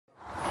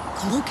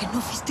¿Cómo que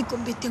no fuiste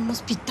con Betty a un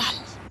hospital?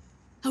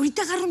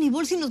 Ahorita agarro mi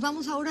bolsa y nos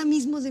vamos ahora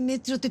mismo,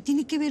 Demetrio. Te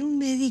tiene que ver un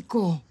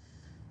médico.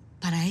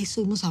 Para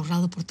eso hemos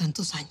ahorrado por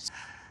tantos años.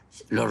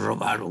 Lo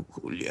robaron,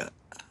 Julia.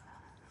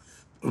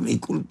 Por mi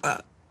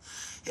culpa,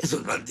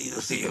 esos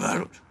bandidos se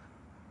llevaron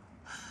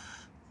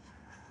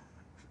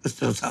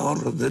nuestros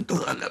ahorros de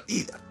toda la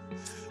vida.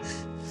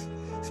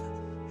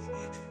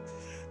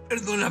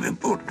 Perdóname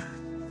por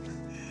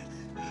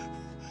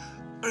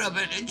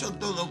haber hecho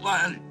todo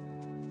mal.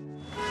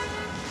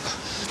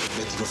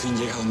 Betty, por fin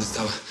llega donde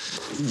estaba.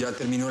 Ya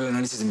terminó el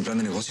análisis de mi plan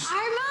de negocios.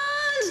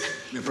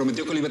 ¡Armand! Me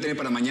prometió que lo iba a tener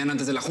para mañana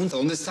antes de la junta.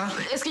 ¿Dónde está?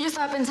 Es que yo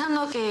estaba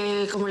pensando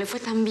que como le fue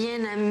tan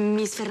bien a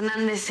Miss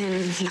Fernández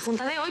en la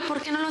junta de hoy,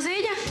 ¿por qué no lo hace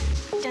ella?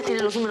 Ya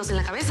tiene los números en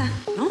la cabeza,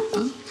 ¿no?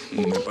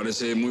 Me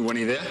parece muy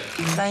buena idea.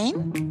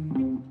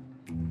 ¿Zain?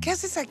 ¿Qué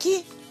haces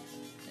aquí?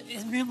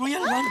 Me voy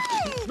al baño.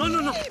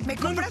 No. ¿Me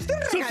compraste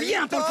un regalito?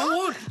 Sofía, por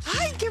favor.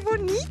 ¡Ay, qué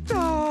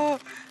bonito!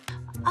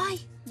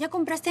 Ay, ¿ya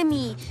compraste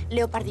mi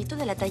leopardito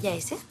de la talla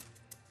S?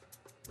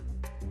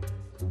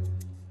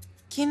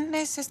 ¿Quién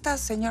es esta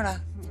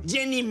señora?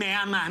 Jenny me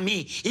ama a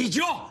mí y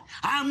yo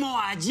amo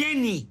a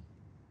Jenny.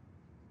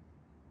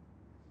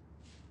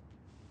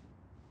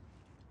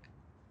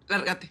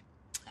 Lárgate.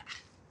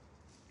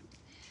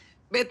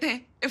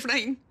 Vete,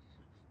 Efraín.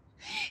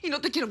 Y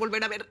no te quiero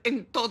volver a ver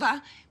en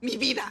toda mi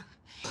vida.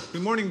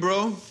 Good morning,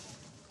 bro.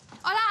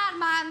 Hola,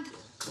 Armand.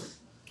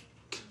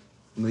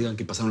 No me digan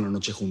que pasaron la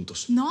noche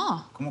juntos.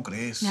 No. ¿Cómo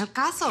crees? Ni al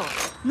caso.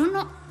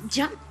 No,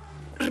 ya.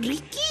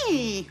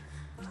 Ricky.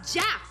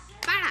 Ya,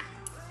 para.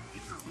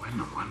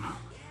 Bueno.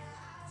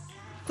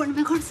 Bueno,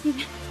 mejor sí.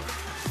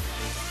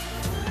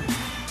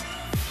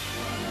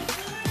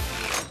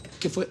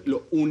 ¿Qué fue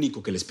lo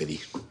único que les pedí?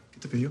 ¿Qué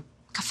te pidió?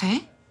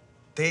 ¿Café?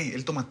 Té,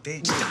 él toma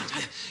té. Ya.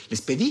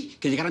 Les pedí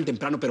que llegaran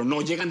temprano, pero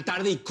no, llegan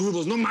tarde y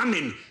crudos. ¡No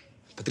mamen!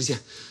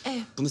 Patricia,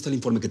 ¿dónde está el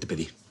informe que te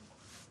pedí?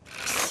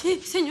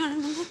 Sí, señor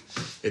Armando.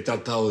 He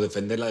tratado de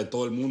defenderla de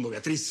todo el mundo,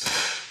 Beatriz.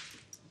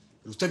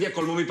 Pero usted ya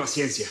colmó mi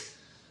paciencia.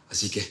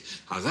 Así que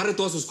agarre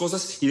todas sus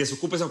cosas y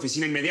desocupe esa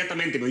oficina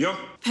inmediatamente, ¿me oyó?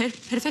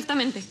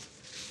 Perfectamente.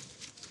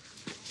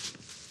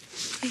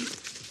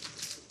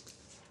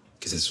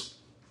 ¿Qué es eso?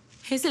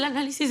 Es el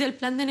análisis del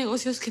plan de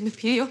negocios que me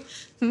pidió.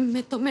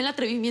 Me tomé el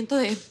atrevimiento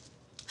de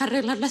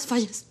arreglar las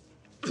fallas.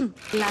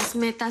 Las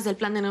metas del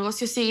plan de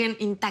negocios siguen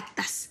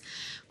intactas.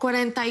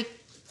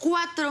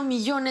 44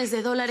 millones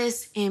de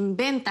dólares en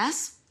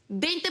ventas,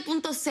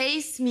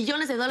 20.6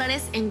 millones de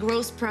dólares en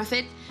gross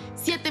profit,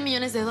 7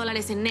 millones de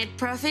dólares en net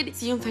profit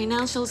y un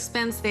financial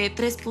expense de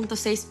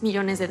 3.6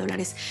 millones de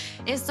dólares.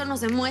 Esto nos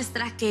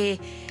demuestra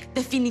que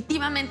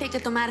definitivamente hay que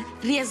tomar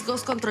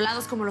riesgos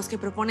controlados como los que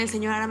propone el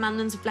señor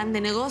Armando en su plan de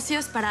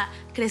negocios para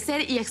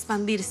crecer y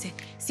expandirse.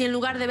 Si en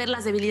lugar de ver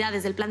las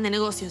debilidades del plan de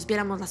negocios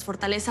viéramos las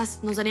fortalezas,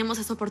 nos daríamos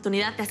esa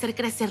oportunidad de hacer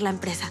crecer la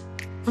empresa.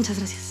 Muchas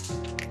gracias.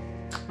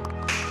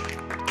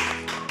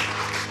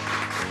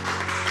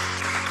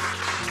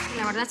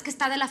 La verdad es que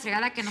está de la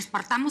fregada que nos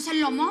partamos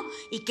el lomo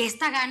y que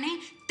esta gane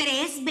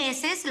 3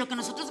 veces lo que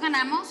nosotros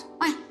ganamos.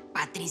 Bueno,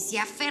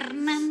 Patricia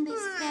Fernández,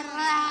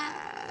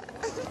 ¿verdad?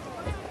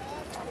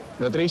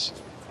 Beatriz,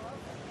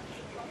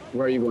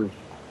 where are you going?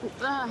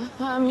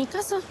 A mi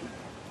casa.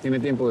 ¿Tiene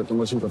tiempo de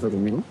tomarse un café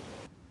conmigo?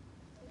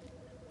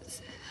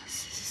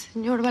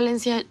 Señor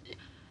Valencia,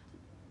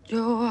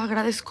 yo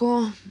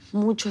agradezco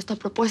mucho esta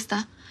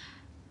propuesta,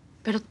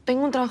 pero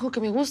tengo un trabajo que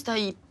me gusta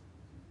y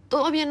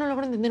todavía no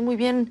logro entender muy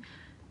bien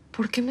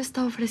por qué me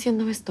está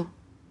ofreciendo esto.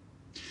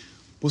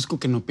 Busco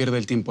que no pierda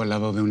el tiempo al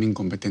lado de un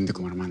incompetente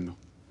como Armando.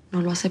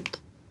 No lo acepto,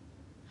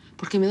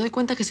 porque me doy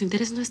cuenta que su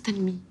interés no está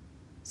en mí,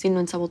 sino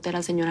en sabotear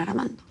al señor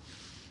Armando.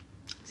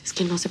 Así es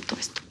que no acepto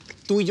esto.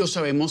 Tú y yo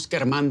sabemos que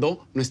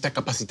Armando no está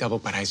capacitado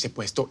para ese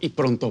puesto y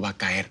pronto va a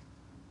caer.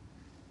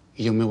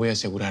 Y yo me voy a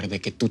asegurar de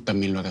que tú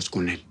también lo hagas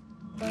con él.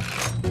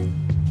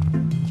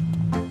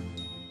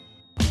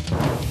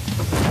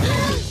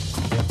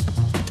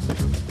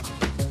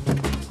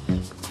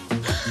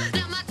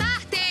 ¡La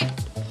mataste!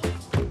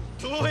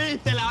 Uy,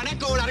 te la van a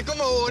cobrar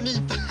como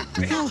bonita.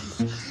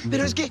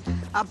 Pero es que,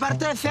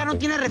 aparte de fea, no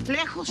tiene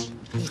reflejos.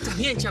 Estás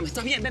bien, chama,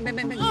 estás bien. Ven.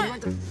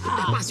 Levanta.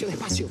 Despacio.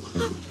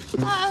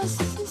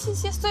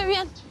 Sí, estoy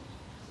bien.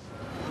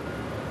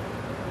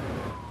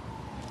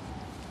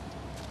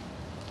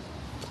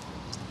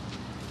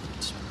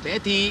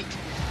 Betty.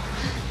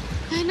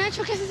 Ay,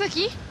 Nacho, ¿qué haces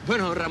aquí?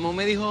 Bueno, Ramón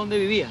me dijo dónde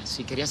vivías.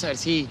 Y quería saber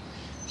si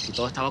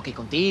todo estaba ok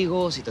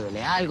contigo, si te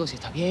duele algo, si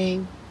estás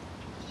bien.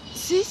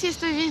 Sí,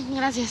 estoy bien,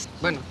 gracias.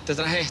 Bueno, te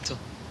traje esto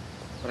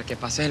para que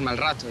pases el mal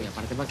rato y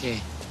aparte para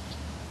que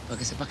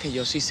sepas que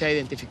yo sí sé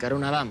identificar a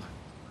una dama.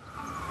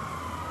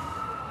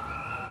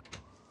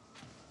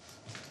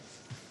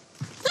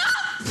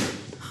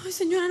 Ay,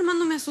 señor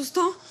Armando, me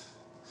asustó.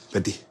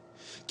 Betty,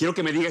 quiero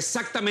que me diga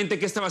exactamente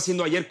qué estaba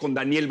haciendo ayer con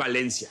Daniel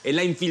Valencia. ¿Él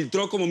la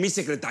infiltró como mi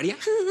secretaria?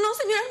 No,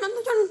 señor Armando,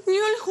 yo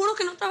le juro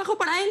que no trabajo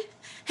para él.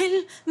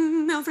 Él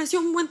me ofreció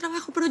un buen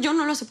trabajo, pero yo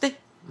no lo acepté.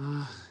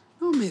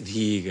 No me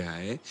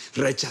diga, ¿eh?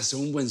 ¿Rechazó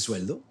un buen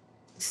sueldo?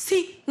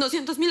 Sí,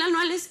 200,000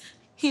 anuales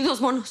y 2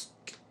 bonos.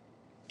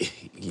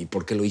 ¿Y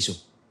por qué lo hizo?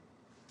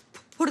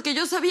 Porque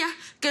yo sabía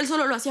que él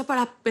solo lo hacía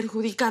para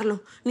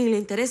perjudicarlo. Ni le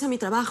interesa mi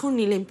trabajo,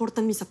 ni le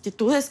importan mis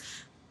aptitudes,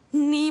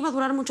 ni iba a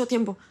durar mucho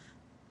tiempo.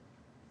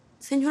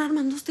 Señor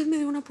Armando, usted me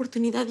dio una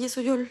oportunidad y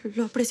eso yo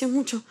lo aprecio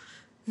mucho.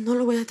 No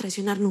lo voy a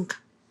traicionar nunca.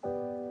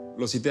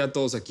 Los cité a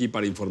todos aquí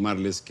para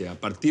informarles que a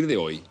partir de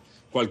hoy,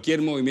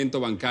 cualquier movimiento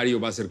bancario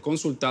va a ser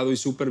consultado y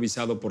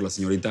supervisado por la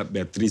señorita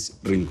Beatriz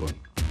Rincón.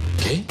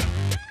 ¿Qué?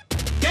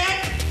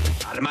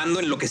 Armando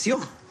enloqueció.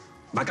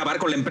 Va a acabar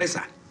con la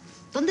empresa.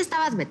 ¿Dónde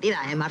estabas metida,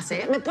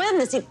 Marce? ¿Me pueden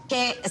decir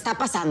qué está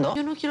pasando?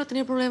 Yo no quiero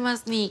tener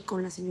problemas ni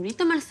con la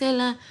señorita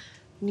Marcela,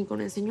 ni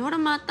con el señor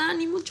Amata,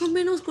 ni mucho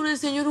menos con el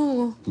señor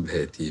Hugo.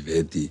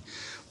 Betty,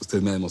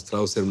 usted me ha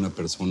demostrado ser una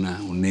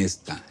persona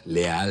honesta,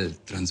 leal,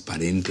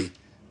 transparente.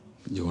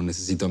 Yo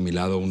necesito a mi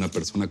lado una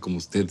persona como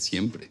usted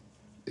siempre.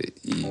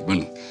 Y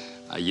bueno,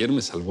 ayer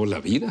me salvó la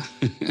vida.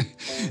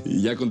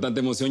 Y ya con tanta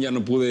emoción ya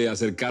no pude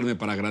acercarme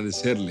para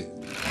agradecerle.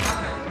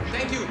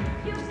 Thank you.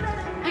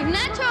 ¡Ay,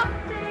 Nacho!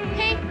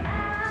 ¡Hey!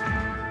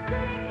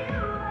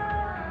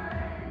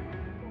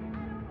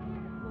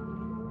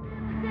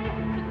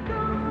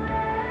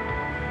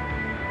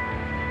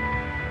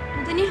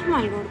 ¿No tenías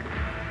mal, gordo?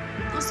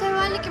 No se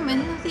vale que me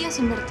des 2 días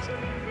sin verte.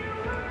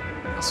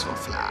 Pasó,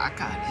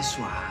 flaca, dale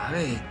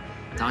suave.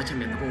 Estaba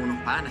chambeando con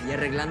unos panas y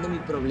arreglando mi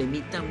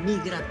problemita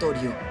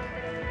migratorio.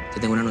 Te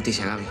tengo una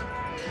noticia, Gaby.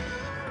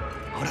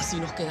 Ahora sí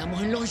nos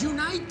quedamos en los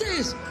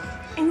United.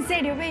 ¿En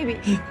serio, baby?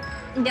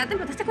 ¿Ya te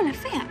empataste con la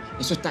fea?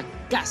 Eso está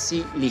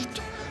casi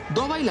listo.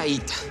 2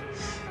 bailaditas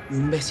y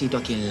un besito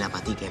aquí en la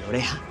patica de la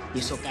oreja. Y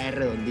eso cae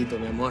redondito,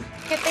 mi amor.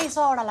 ¿Qué te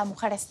hizo ahora la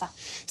mujer esta?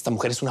 Esta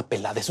mujer es una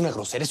pelada, es una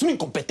grosera, es una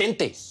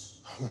incompetente.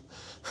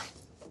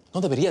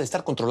 No debería de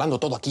estar controlando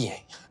todo aquí,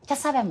 ¿eh? Ya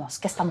sabemos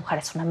que esta mujer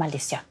es una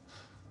maldición.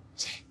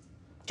 Sí.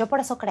 Yo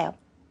por eso creo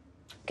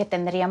que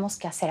tendríamos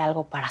que hacer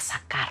algo para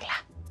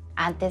sacarla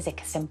antes de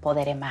que se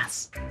empodere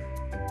más.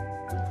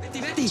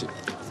 Betty. Sí.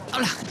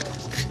 Hola.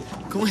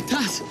 ¿Cómo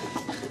estás?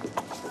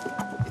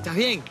 ¿Estás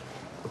bien?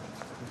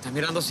 Me estás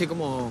mirando así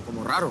como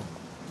raro.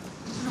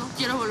 No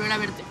quiero volver a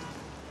verte.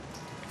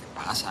 ¿Qué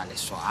pasa? Dale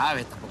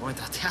suave. Tampoco me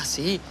trates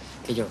así.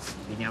 Que yo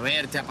vine a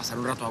verte, a pasar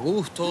un rato a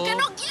gusto. ¡Que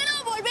no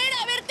quiero volver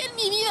a verte en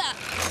mi vida!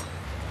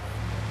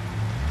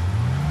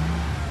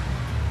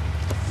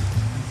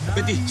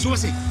 Betty,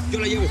 súbase. Yo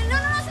la llevo.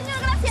 No, señor,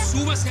 gracias.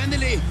 Súbase,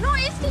 ándele. No,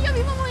 es que yo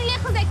vivo muy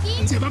lejos de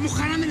aquí. Se va a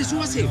mojar, ándele,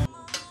 súbase.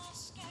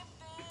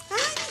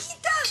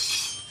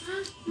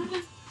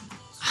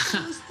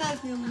 ¿Cómo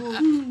estás, mi amor?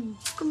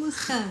 ¿Cómo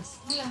estás?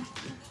 Hola.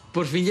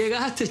 Por fin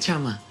llegaste,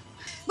 chama.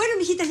 Bueno,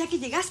 mijita, ya que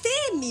llegaste,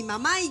 mi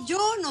mamá y yo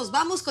nos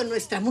vamos con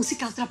nuestra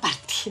música a otra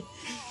parte.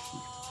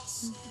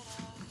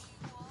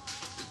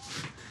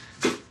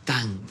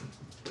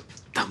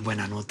 Tan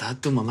buena nota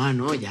tu mamá,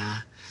 ¿no?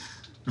 Ya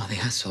nos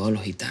deja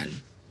solos y tal.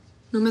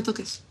 No me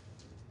toques.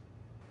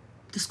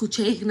 Te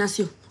escuché,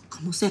 Ignacio,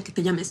 como sea que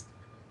te llames.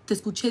 Te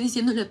escuché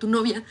diciéndole a tu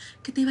novia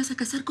que te ibas a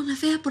casar con la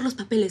fea por los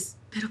papeles.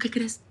 ¿Pero qué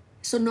crees?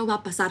 Eso no va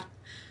a pasar.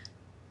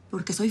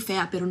 Porque soy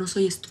fea, pero no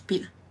soy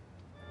estúpida.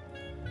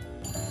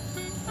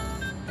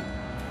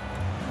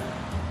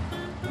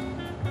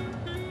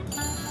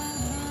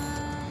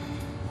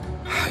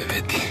 Ay,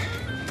 Betty,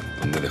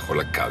 ¿dónde dejó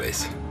la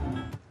cabeza?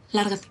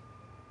 Lárgate.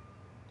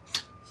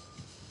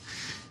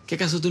 ¿Qué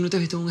acaso tú no te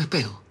has visto en un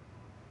espejo?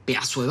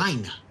 Pedazo de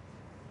vaina.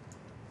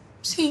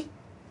 Sí.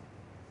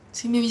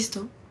 Sí me he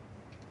visto.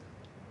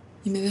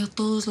 Y me veo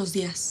todos los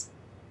días.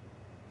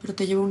 Pero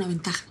te llevo una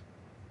ventaja.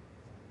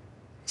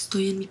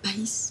 Estoy en mi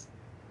país.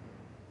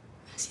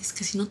 Así es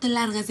que si no te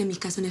largas de mi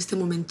casa en este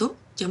momento,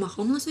 llamo a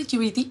Homeland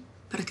Security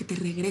para que te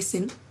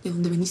regresen de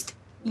donde viniste.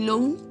 Y lo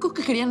único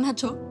que quería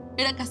Nacho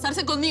era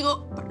casarse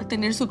conmigo para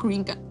tener su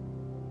green card.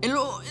 Es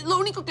lo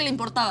único que le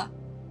importaba.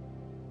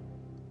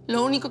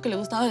 Lo único que le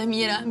gustaba de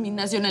mí era mi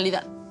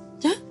nacionalidad.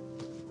 ¿Ya?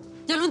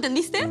 ¿Ya lo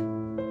entendiste?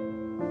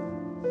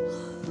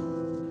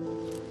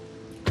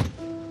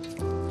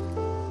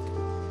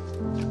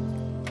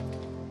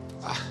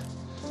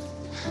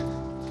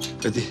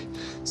 Betty,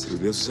 se le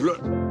olvidó su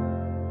celular.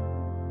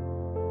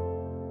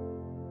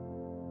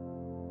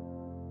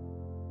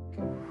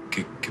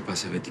 ¿Qué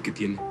pasa, Betty? ¿Qué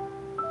tiene?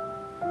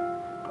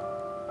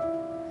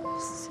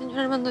 Señor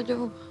Armando,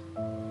 yo...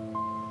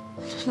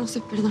 No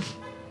sé, perdón.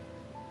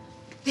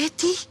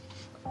 Betty,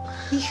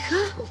 hija.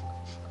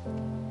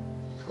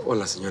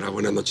 Hola, señora.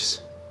 Buenas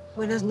noches.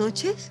 Buenas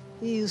noches.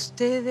 ¿Y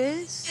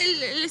ustedes?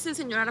 Él es el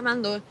señor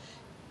Armando,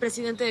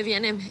 presidente de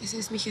B&M. Ese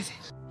es mi jefe.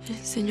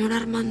 El señor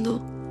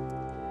Armando,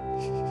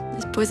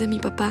 después de mi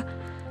papá,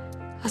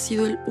 ha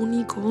sido el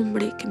único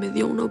hombre que me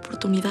dio una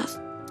oportunidad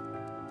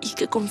y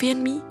que confía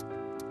en mí.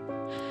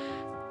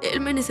 Él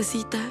me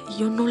necesita y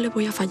yo no le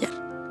voy a fallar.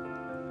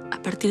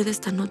 A partir de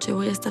esta noche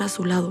voy a estar a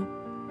su lado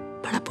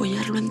para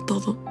apoyarlo en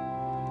todo,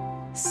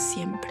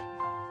 siempre.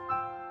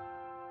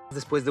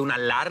 Después de una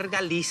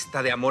larga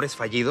lista de amores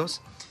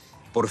fallidos,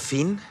 por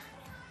fin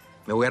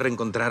me voy a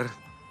reencontrar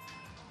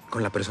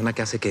con la persona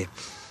que hace que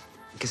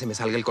se me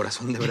salga el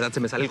corazón. De verdad, se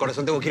me sale el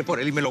corazón. Tengo que ir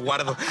por él y me lo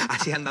guardo.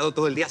 Así he andado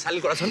todo el día. Sale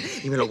el corazón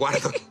y me lo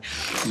guardo.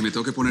 Y me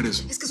tengo que poner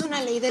eso. Es que es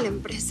una ley de la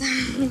empresa.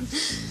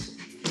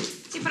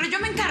 Sí, pero yo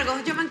me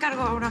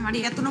encargo ahora,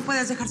 María. ¿Tú no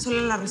puedes dejar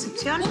sola la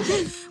recepción?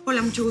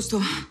 Hola, mucho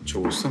gusto. Mucho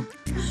gusto.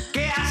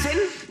 ¿Qué hacen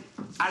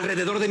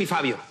alrededor de mi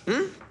Fabio?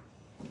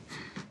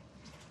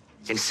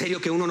 ¿En serio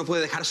que uno no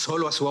puede dejar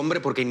solo a su hombre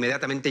porque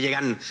inmediatamente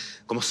llegan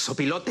como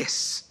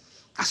sopilotes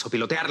a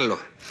sopilotearlo?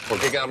 ¿Por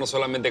qué quedarnos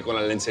solamente con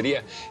la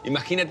lencería?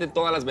 Imagínate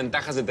todas las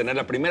ventajas de tener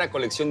la primera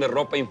colección de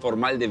ropa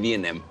informal de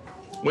B&M.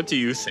 What do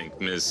you think,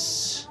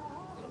 Miss?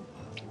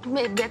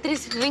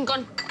 Beatriz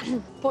Rincón,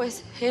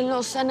 pues en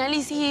los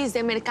análisis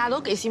de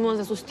mercado que hicimos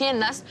de sus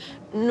tiendas,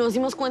 nos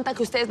dimos cuenta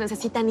que ustedes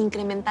necesitan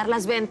incrementar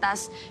las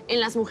ventas en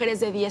las mujeres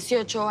de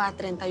 18 a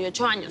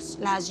 38 años,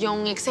 las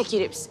Young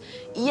Executives.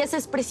 Y ese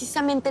es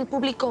precisamente el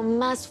público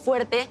más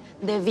fuerte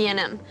de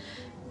B&M.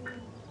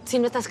 Si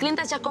nuestras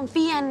clientes ya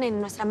confían en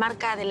nuestra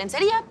marca de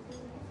lencería,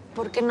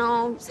 ¿por qué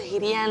no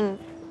seguirían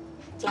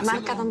la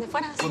marca donde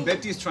fuera? What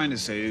Betty is trying to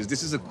say is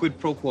this is a quid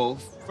pro quo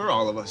for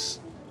all of us.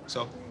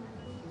 So...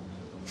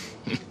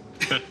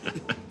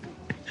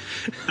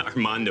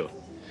 Armando,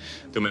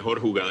 tu mejor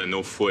jugada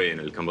no fue en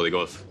el campo de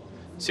golf,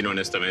 sino en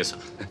esta mesa.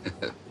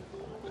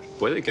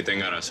 Puede que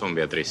tenga razón,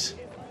 Beatriz.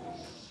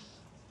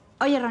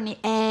 Oye, Ronnie,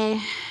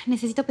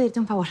 necesito pedirte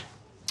un favor.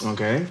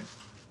 Okay.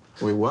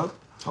 Wait, what?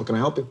 How can I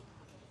help you?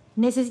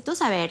 Necesito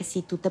saber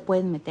si tú te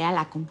puedes meter a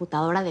la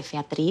computadora de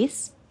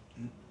Beatriz,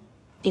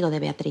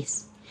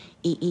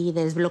 y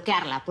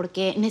desbloquearla,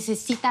 porque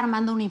necesita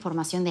Armando una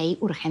información de ahí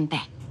urgente.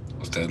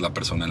 Usted es la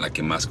persona en la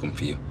que más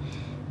confío.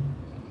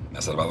 Me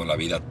ha salvado la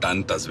vida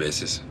tantas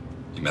veces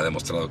y me ha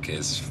demostrado que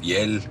es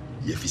fiel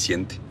y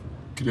eficiente.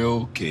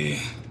 Creo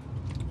que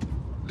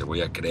le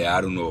voy a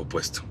crear un nuevo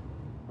puesto.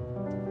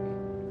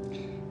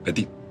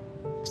 Betty,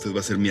 usted va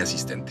a ser mi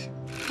asistente.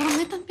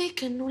 Prométanme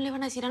que no le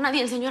van a decir a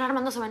nadie. El señor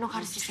Armando se va a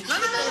enojar si se... No,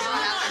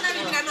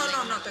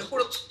 te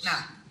juro,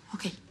 nada.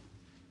 Ok.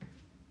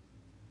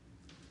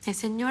 El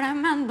señor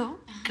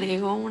Armando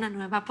creó una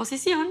nueva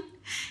posición.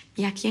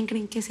 ¿Y a quién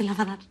creen que se la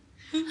va a dar?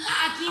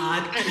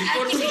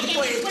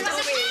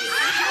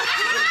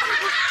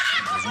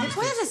 ¿Me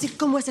puedes decir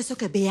cómo es eso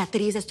que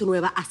Beatriz es tu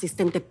nueva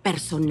asistente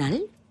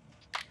personal?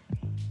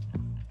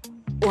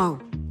 Wow.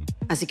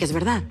 Así que es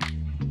verdad.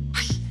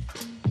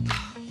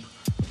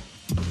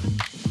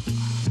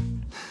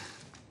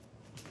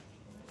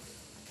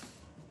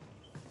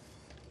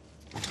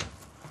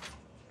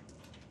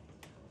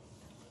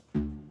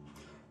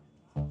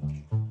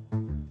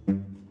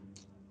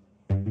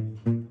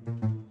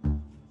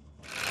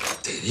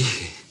 Te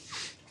dije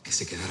que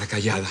se quedara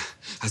callada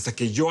hasta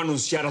que yo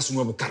anunciara su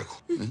nuevo cargo.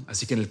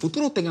 Así que en el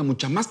futuro tenga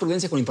mucha más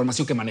prudencia con la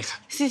información que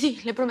maneja. Sí,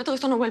 le prometo que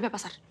esto no vuelve a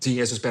pasar.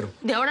 Sí, eso espero.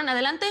 De ahora en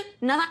adelante,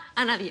 nada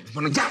a nadie.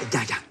 Bueno, ya.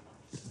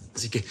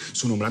 Así que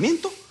su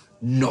nombramiento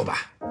no va.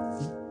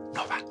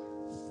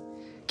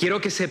 Quiero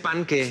que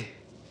sepan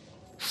que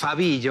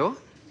Fabi y yo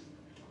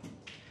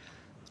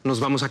nos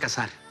vamos a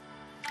casar.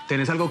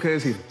 ¿Tienes algo que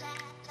decir?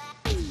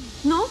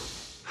 ¿No?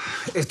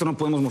 Esto no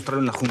podemos mostrarlo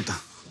en la junta.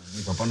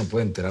 Mi papá no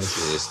puede enterarse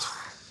de esto.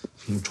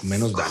 Mucho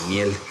menos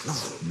Daniel.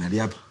 Me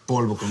haría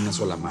polvo con una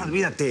sola mano.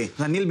 Olvídate.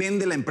 Daniel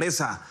vende la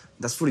empresa.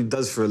 That's what he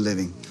does for a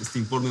living. Este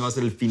informe va a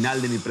ser el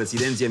final de mi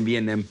presidencia en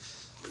B&M.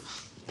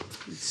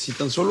 Si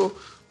tan solo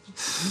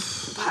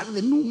un par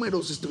de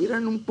números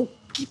estuvieran un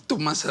poquito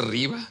más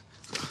arriba.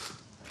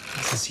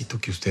 Necesito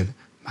que usted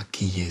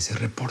maquille ese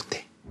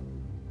reporte.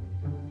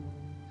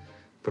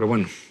 Pero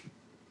bueno,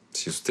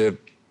 si usted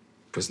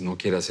pues no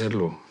quiere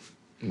hacerlo,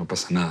 no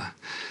pasa nada.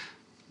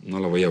 No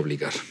la voy a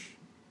obligar.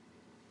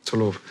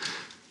 Solo,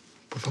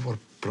 por favor,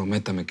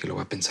 prométame que lo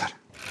va a pensar.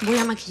 Voy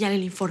a maquillar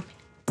el informe.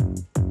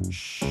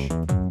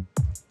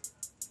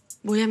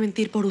 Voy a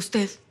mentir por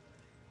usted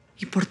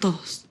y por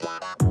todos.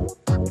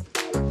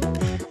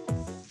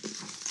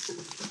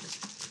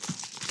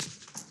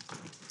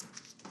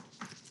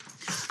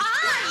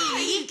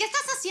 ¡Ay! ¿Qué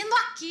estás haciendo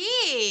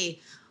aquí?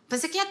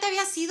 Pensé que ya te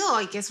habías ido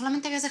y que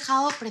solamente habías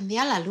dejado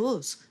prendida la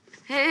luz.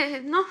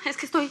 No, es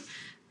que estoy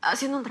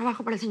haciendo un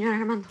trabajo para el señor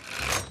Armando.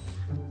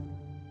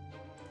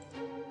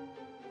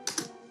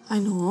 Ay,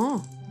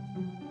 no.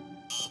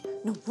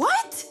 No, ¿what?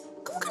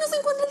 ¿Cómo que no se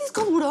encuentra el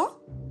disco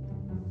duro?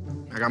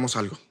 Hagamos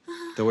algo.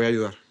 Te voy a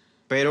ayudar.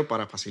 Pero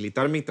para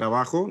facilitar mi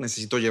trabajo,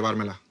 necesito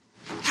llevármela.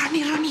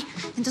 Ronnie,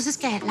 ¿entonces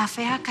qué? ¿La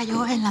fea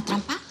cayó en la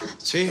trampa?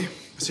 Sí,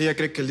 ella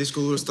cree que el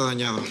disco duro está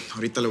dañado.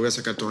 Ahorita le voy a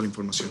sacar toda la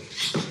información.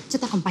 Yo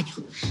te acompaño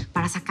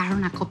para sacar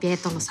una copia de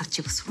todos los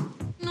archivos.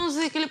 No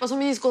sé qué le pasó a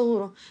mi disco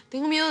duro.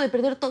 Tengo miedo de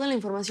perder toda la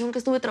información que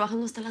estuve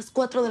trabajando hasta las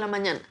 4 de la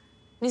mañana.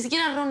 Ni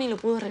siquiera Ronnie lo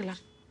pudo arreglar.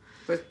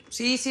 Pues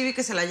sí vi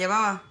que se la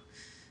llevaba.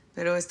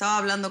 Pero estaba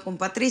hablando con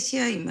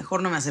Patricia y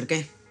mejor no me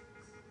acerqué.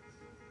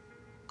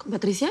 ¿Con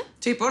Patricia?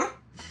 Sí, ¿por?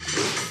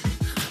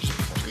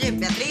 Oye,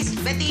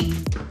 Beatriz, Betty.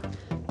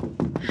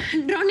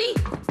 ¡Ronnie!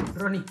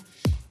 Ronnie,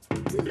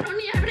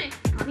 abre.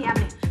 Ronnie,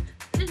 abre.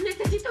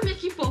 Necesito mi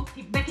equipo.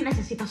 Betty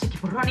necesita su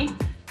equipo. Ronnie.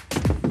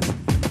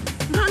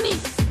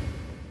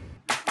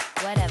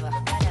 Whatever.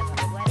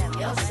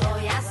 Yo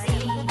soy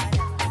así.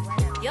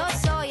 Yo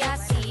soy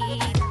así.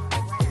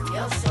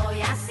 Yo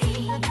soy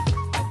así.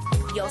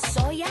 Yo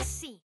soy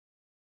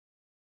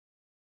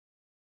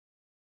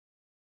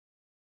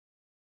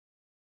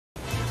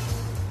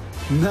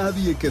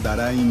Nadie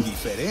quedará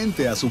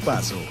indiferente a su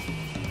paso.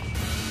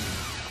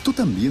 Tú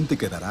también te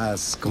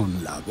quedarás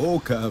con la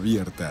boca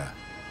abierta.